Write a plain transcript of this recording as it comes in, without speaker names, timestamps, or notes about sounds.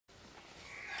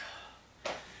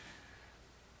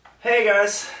Hey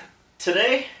guys,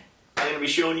 today I'm going to be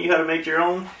showing you how to make your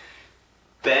own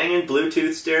banging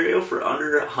Bluetooth stereo for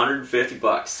under 150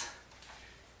 bucks.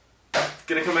 It's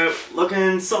going to come out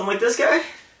looking something like this guy,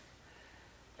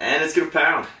 and it's going to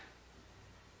pound.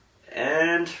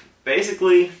 And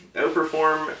basically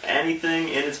outperform anything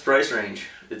in its price range.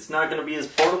 It's not going to be as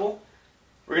portable.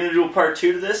 We're going to do a part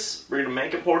 2 to this. We're going to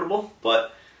make it portable,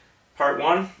 but part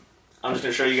 1, I'm just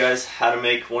going to show you guys how to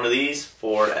make one of these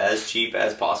for as cheap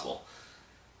as possible.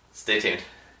 Stay tuned.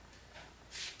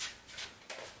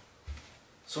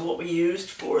 So what we used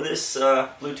for this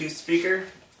Bluetooth speaker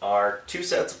are 2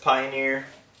 sets of Pioneer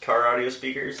car audio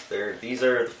speakers. These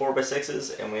are the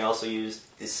 4x6s, and we also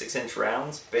used the 6-inch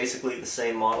rounds. Basically the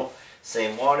same model,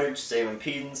 same wattage, same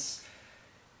impedance.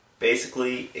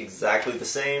 Basically exactly the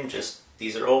same, just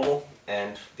these are oval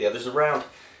and the others are round.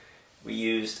 We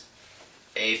used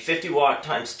a 50 watt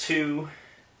times 2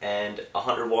 and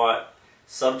 100 watt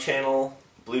sub-channel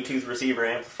Bluetooth receiver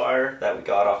amplifier that we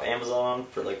got off Amazon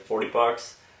for like 40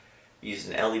 bucks. We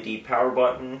used an LED power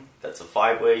button that's a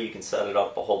 5-way. You can set it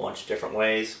up a whole bunch of different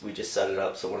ways. We just set it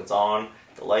up so when it's on,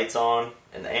 the light's on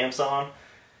and the amp's on,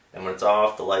 and when it's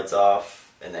off, the light's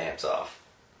off and the amp's off.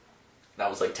 That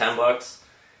was like 10 bucks.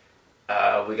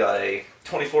 We got a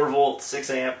 24 volt 6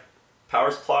 amp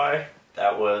power supply.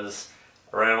 That was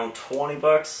around 20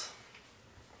 bucks.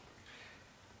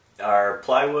 Our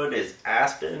plywood is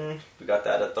Aspen. We got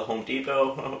that at the Home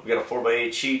Depot. We got a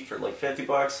 4x8 sheet for like 50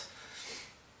 bucks.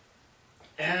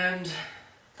 And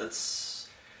that's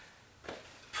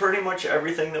pretty much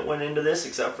everything that went into this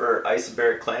except for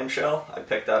Isobaric clamshell. I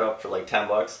picked that up for like 10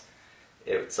 bucks.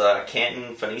 It's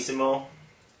Canton Fonissimo.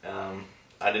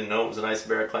 I didn't know it was an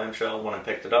Isobaric clamshell when I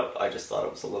picked it up. I just thought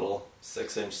it was a little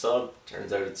 6-inch sub.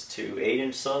 Turns out it's 2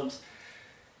 8-inch subs.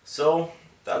 So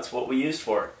that's what we used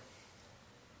for it.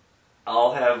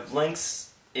 I'll have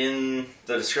links in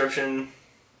the description,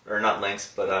 or not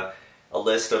links, but a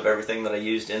list of everything that I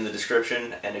used in the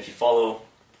description. And if you follow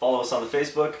us on the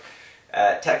Facebook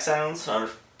at Tech Sounds, on our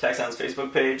Tech Sounds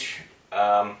Facebook page,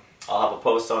 I'll have a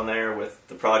post on there with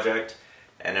the project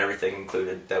and everything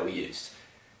included that we used.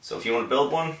 So if you want to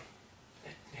build one,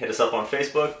 hit us up on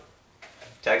Facebook,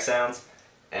 Tech Sounds,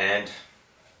 and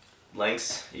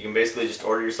links. You can basically just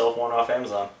order yourself one off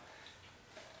Amazon.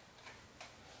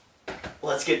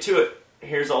 Let's get to it.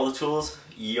 Here's all the tools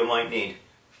you might need.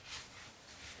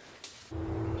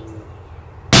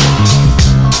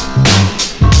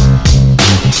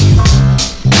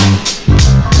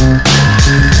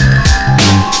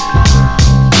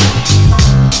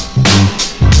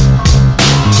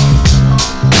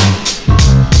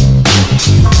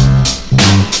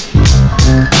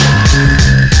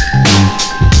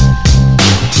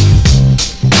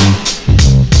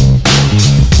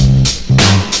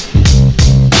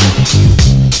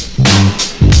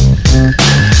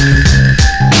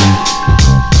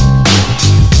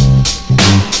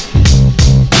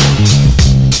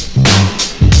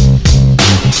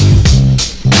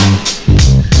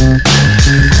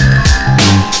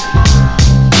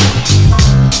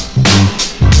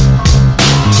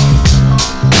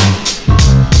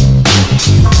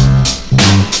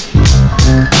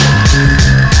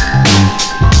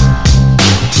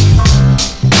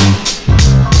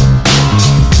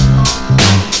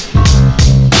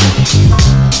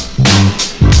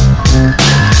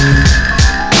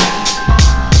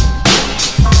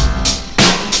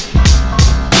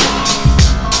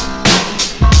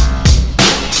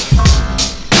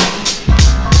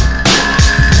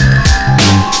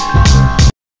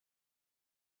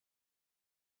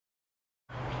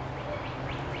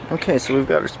 Okay, so we've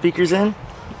got our speakers in,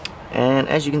 and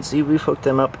as you can see, we've hooked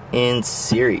them up in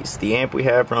series. The amp we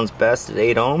have runs best at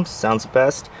 8 ohms, sounds the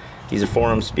best. These are 4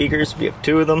 ohm speakers, we have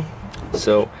 2 of them.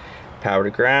 So power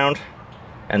to ground,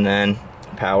 and then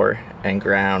power and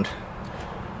ground.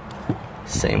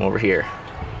 Same over here.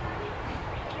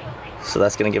 So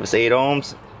that's going to give us 8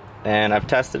 ohms, and I've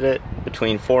tested it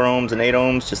between 4 ohms and 8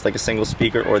 ohms, just like a single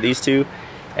speaker or these two.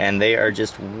 And they are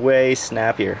just way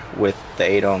snappier with the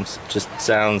 8 ohms. Just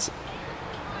sounds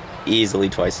easily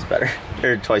twice as better,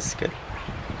 or twice as good.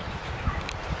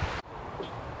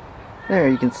 There,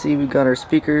 you can see we've got our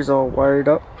speakers all wired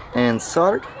up and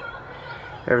soldered.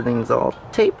 Everything's all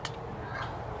taped.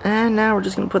 And now we're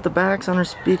just going to put the backs on our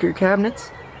speaker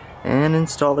cabinets and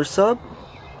install our sub.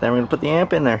 Then we're going to put the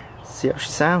amp in there, see how she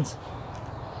sounds.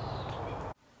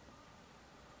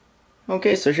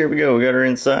 Okay, so here we go, we got her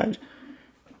inside.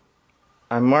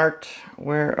 I marked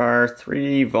where our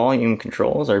 3 volume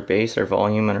controls, our bass, our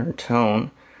volume, and our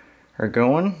tone are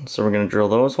going. So we're going to drill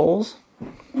those holes.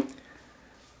 And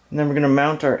then we're going to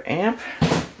mount our amp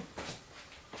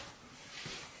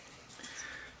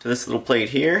to this little plate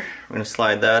here. We're going to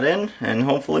slide that in, and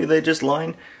hopefully they just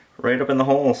line right up in the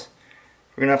holes.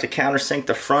 We're going to have to countersink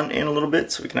the front in a little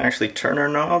bit so we can actually turn our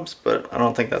knobs, but I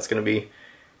don't think that's going to be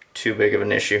too big of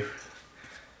an issue.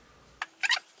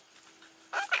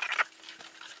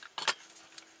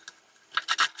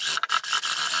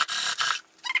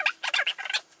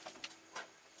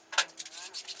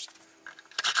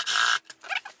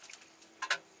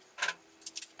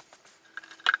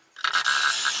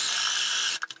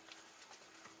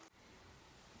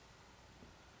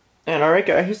 And alright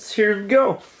guys, here we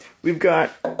go. We've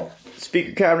got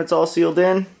speaker cabinets all sealed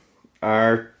in.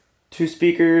 Our two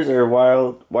speakers are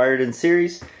wired in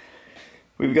series.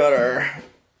 We've got our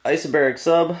Isobaric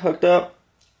sub hooked up.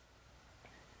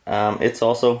 It's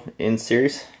also in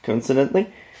series,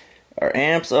 coincidentally. Our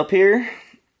amps up here.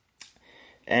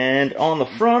 And on the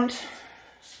front,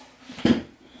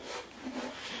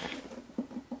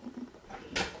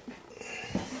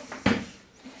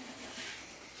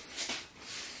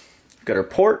 got our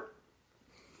port,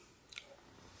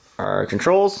 our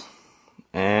controls,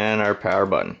 and our power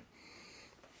button.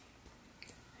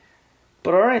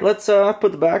 But alright, let's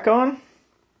put the back on,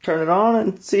 turn it on,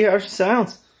 and see how she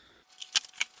sounds.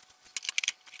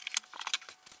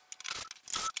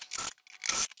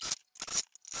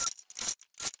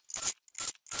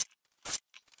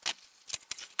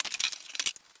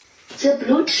 The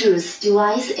Bluetooth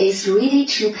device is ready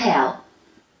to pair.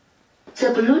 The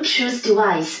Bluetooth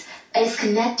device is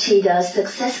connected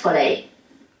successfully.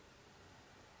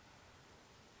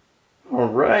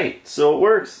 Alright, so it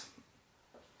works.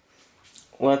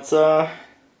 Let's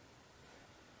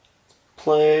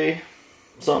play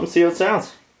something, see how it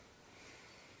sounds.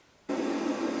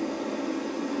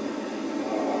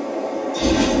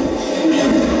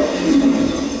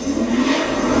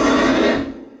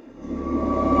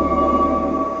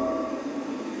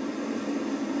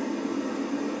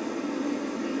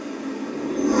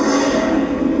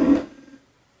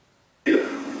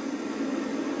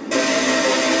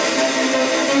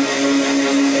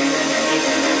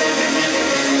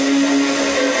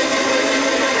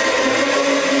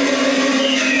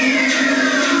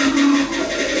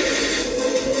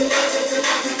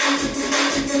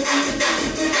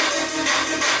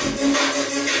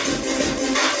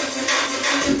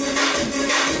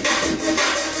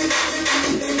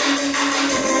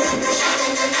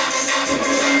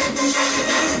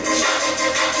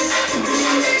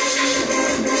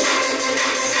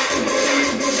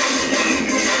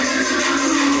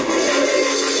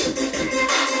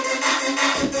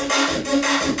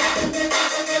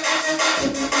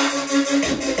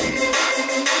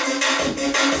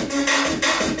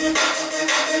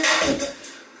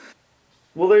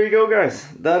 Well, there you go, guys.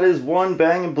 That is one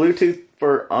banging Bluetooth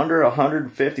for under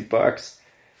 150 bucks.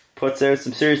 Puts out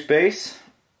some serious bass.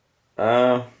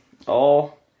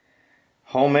 All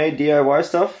homemade DIY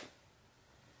stuff.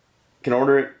 You can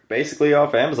order it basically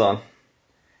off Amazon.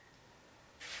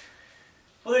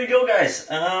 Well, there you go, guys.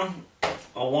 A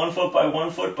 1 foot by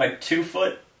 1 foot by 2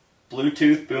 foot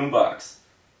Bluetooth boombox.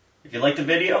 If you liked the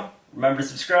video, remember to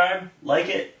subscribe, like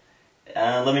it,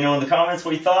 let me know in the comments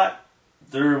what you thought.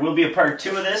 There will be a part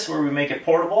 2 of this where we make it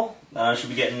portable. Should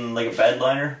be getting like a bed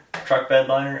liner, truck bed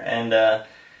liner, and a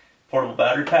portable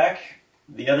battery pack.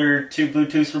 The other 2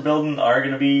 Bluetooths we're building are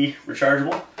going to be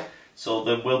rechargeable, so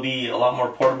they will be a lot more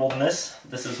portable than this.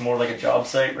 This is more like a job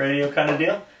site radio kind of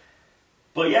deal.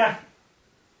 But yeah,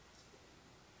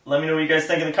 let me know what you guys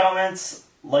think in the comments.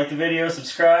 Like the video,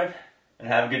 subscribe, and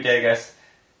have a good day, guys.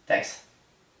 Thanks.